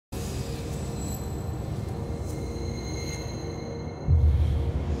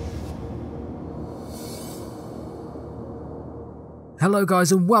Hello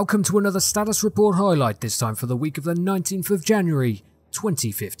guys and welcome to another status report highlight, this time for the week of the 19th of January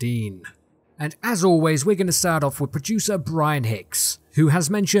 2015. And as always, we're going to start off with producer Brian Hicks, who has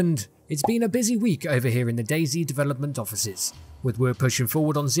mentioned, "It's been a busy week over here in the DayZ development offices. With work pushing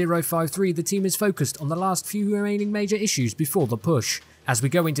forward on 053, the team is focused on the last few remaining major issues before the push. As we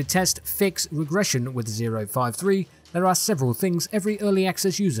go into test, fix, regression with 053, there are several things every early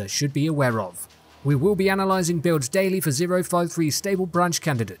access user should be aware of. We will be analysing builds daily for 053's stable branch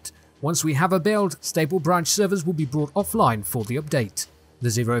candidate. Once we have a build, stable branch servers will be brought offline for the update.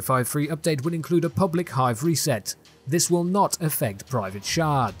 The 053 update will include a public hive reset. This will not affect private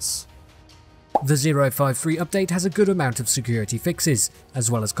shards." The 053 update has a good amount of security fixes,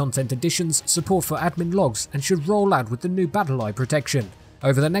 as well as content additions, support for admin logs, and should roll out with the new battle eye protection.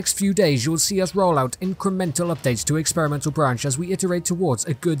 Over the next few days, you'll see us roll out incremental updates to Experimental Branch as we iterate towards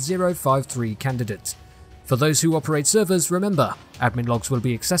a good 053 candidate. For those who operate servers, remember, admin logs will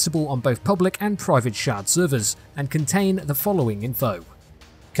be accessible on both public and private shard servers, and contain the following info: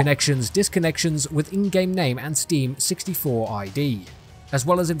 connections, disconnections with in-game name and Steam 64 ID, as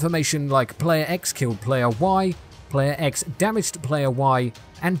well as information like player X killed player Y, player X damaged player Y,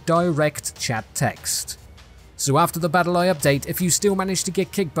 and direct chat text. So after the Battle Eye update, if you still manage to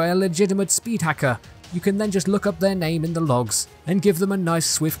get kicked by a legitimate speed hacker, you can then just look up their name in the logs and give them a nice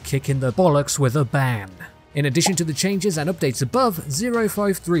swift kick in the bollocks with a ban. In addition to the changes and updates above,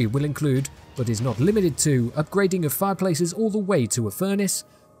 053 will include, but is not limited to, upgrading of fireplaces all the way to a furnace,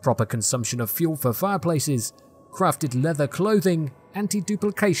 proper consumption of fuel for fireplaces, crafted leather clothing,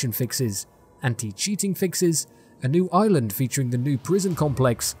 anti-duplication fixes, anti-cheating fixes, a new island featuring the new prison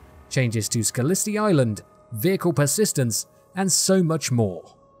complex, changes to Scalisti Island, vehicle persistence, and so much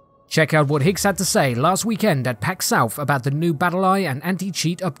more. Check out what Hicks had to say last weekend at PAX South about the new Battle Eye and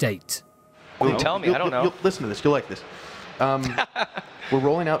anti-cheat update. Well, tell me, I don't know. Listen to this, you'll like this. We're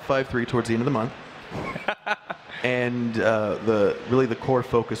rolling out 5.3 towards the end of the month. And really the core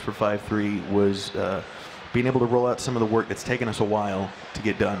focus for 5.3 was being able to roll out some of the work that's taken us a while to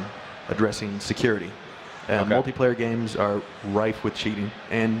get done, addressing security. Multiplayer games are rife with cheating,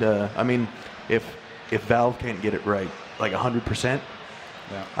 and I mean, if Valve can't get it right, like 100%,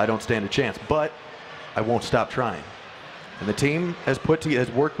 I don't stand a chance. But I won't stop trying. And the team has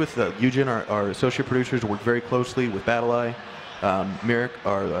worked with Eugen, our associate producer, has worked very closely with Battle Eye. Merrick,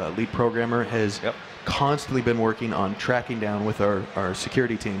 our lead programmer, has constantly been working on tracking down with our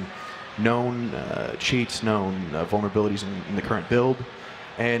security team known cheats, known vulnerabilities in the current build.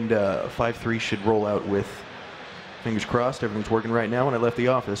 And 5.3 should roll out with, fingers crossed, everything's working right now. When I left the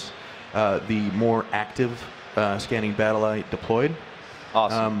office, the more active scanning Battle Eye deployed.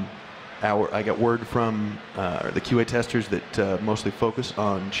 Awesome. I got word from the QA testers that mostly focus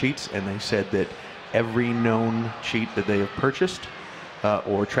on cheats, and they said that every known cheat that they have purchased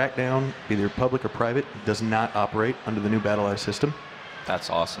or tracked down, either public or private, does not operate under the new Battle Eye system. That's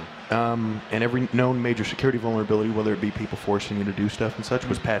awesome. And every known major security vulnerability, whether it be people forcing you to do stuff and such,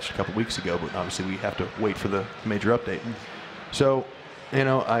 was patched a couple weeks ago, but obviously we have to wait for the major update. So, you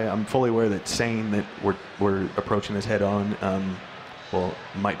know, I'm fully aware that saying that we're approaching this head on, well,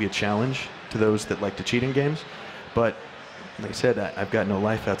 might be a challenge to those that like to cheat in games. But like I said, I've got no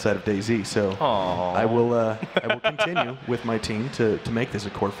life outside of DayZ, so I will continue with my team to make this a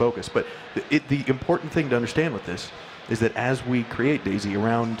core focus. But the important thing to understand with this is that as we create DayZ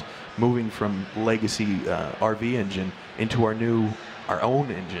around moving from legacy RV engine into our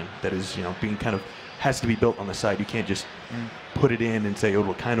own engine that is, you know, being kind of has to be built on the side. You can't just put it in and say, oh,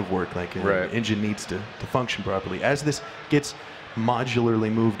 it'll kind of work. Like an engine needs to function properly. As this gets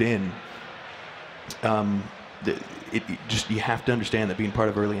modularly moved in, you have to understand that being part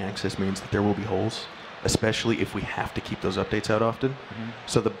of early access means that there will be holes, especially if we have to keep those updates out often.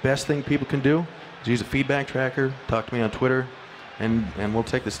 So the best thing people can do is use a feedback tracker, talk to me on Twitter, and we'll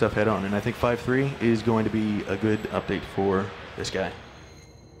take this stuff head on. And I think 5.3 is going to be a good update for this guy.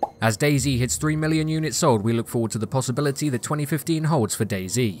 As DayZ hits 3 million units sold, we look forward to the possibility that 2015 holds for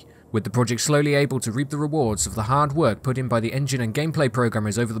DayZ. With the project slowly able to reap the rewards of the hard work put in by the engine and gameplay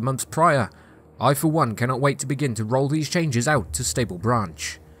programmers over the months prior, I for one cannot wait to begin to roll these changes out to stable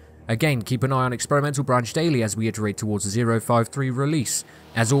branch. Again, keep an eye on Experimental Branch daily as we iterate towards the 053 release.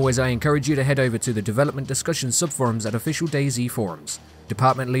 As always, I encourage you to head over to the development discussion subforums at official DayZ forums.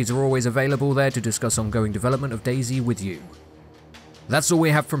 Department leads are always available there to discuss ongoing development of DayZ with you. That's all we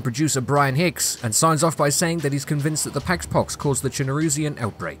have from producer Brian Hicks, and signs off by saying that he's convinced that the PAX Pox caused the Chinarusian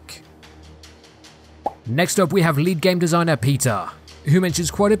outbreak. Next up we have lead game designer Peter, who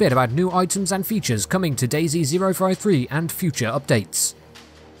mentions quite a bit about new items and features coming to DayZ 053 and future updates.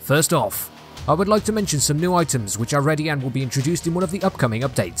 First off, I would like to mention some new items which are ready and will be introduced in one of the upcoming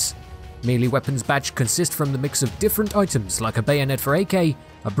updates. Melee weapons badge consist from the mix of different items like a bayonet for AK,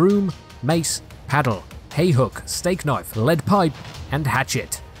 a broom, mace, paddle, hay hook, steak knife, lead pipe, and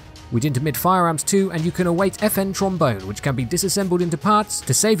hatchet. We did intermit firearms too, and you can await FN trombone, which can be disassembled into parts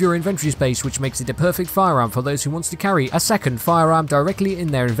to save your inventory space, which makes it a perfect firearm for those who wants to carry a second firearm directly in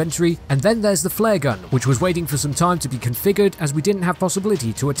their inventory. And then there's the flare gun, which was waiting for some time to be configured as we didn't have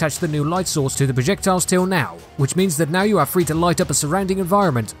possibility to attach the new light source to the projectiles till now, which means that now you are free to light up a surrounding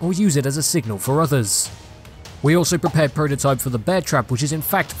environment or use it as a signal for others. We also prepared prototype for the bear trap, which is in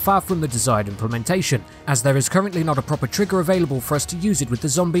fact far from the desired implementation, as there is currently not a proper trigger available for us to use it with the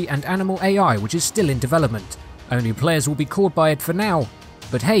zombie and animal AI, which is still in development. Only players will be caught by it for now,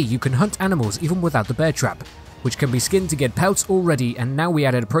 but hey, you can hunt animals even without the bear trap, which can be skinned to get pelts already, and now we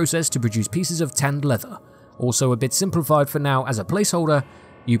added a process to produce pieces of tanned leather. Also a bit simplified for now as a placeholder.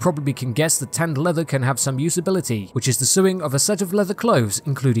 You probably can guess that tanned leather can have some usability, which is the sewing of a set of leather clothes,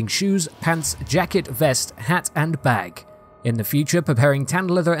 including shoes, pants, jacket, vest, hat, and bag. In the future, preparing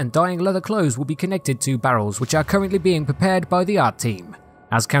tanned leather and dyeing leather clothes will be connected to barrels, which are currently being prepared by the art team.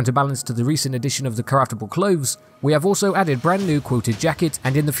 As counterbalance to the recent addition of the craftable clothes, we have also added brand new quilted jacket,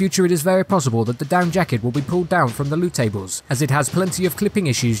 and in the future it is very possible that the down jacket will be pulled down from the loot tables, as it has plenty of clipping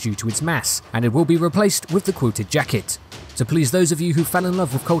issues due to its mass, and it will be replaced with the quilted jacket. To please those of you who fell in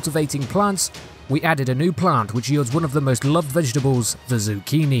love with cultivating plants, we added a new plant which yields one of the most loved vegetables, the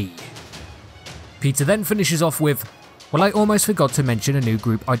zucchini. Peter then finishes off with, well, I almost forgot to mention a new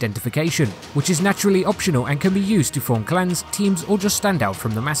group identification, which is naturally optional and can be used to form clans, teams, or just stand out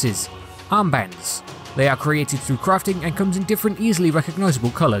from the masses. Armbands. They are created through crafting and comes in different easily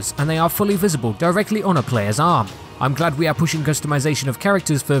recognizable colors, and they are fully visible directly on a player's arm. I'm glad we are pushing customization of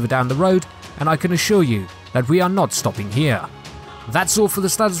characters further down the road, and I can assure you that we are not stopping here. That's all for the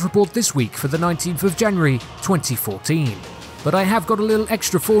status report this week for the 19th of January 2014. But I have got a little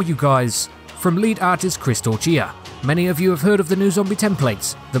extra for you guys. From lead artist Chris Torchia. Many of you have heard of the new zombie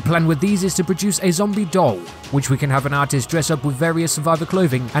templates. The plan with these is to produce a zombie doll, which we can have an artist dress up with various survivor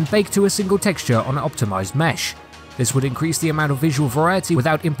clothing and bake to a single texture on an optimized mesh. This would increase the amount of visual variety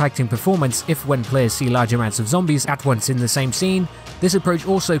without impacting performance if when players see large amounts of zombies at once in the same scene. This approach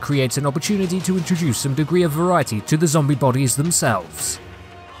also creates an opportunity to introduce some degree of variety to the zombie bodies themselves.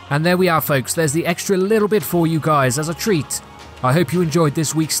 And there we are folks, there's the extra little bit for you guys as a treat. I hope you enjoyed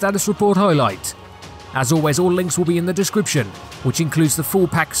this week's status report highlight. As always, all links will be in the description, which includes the full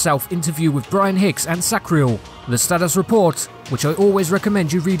pack self-interview with Brian Hicks and Sacriel, the status report, which I always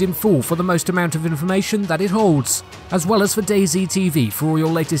recommend you read in full for the most amount of information that it holds, as well as for DayZ TV for all your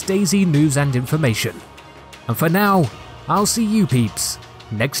latest DayZ news and information. And for now, I'll see you peeps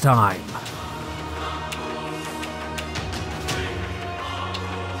next time.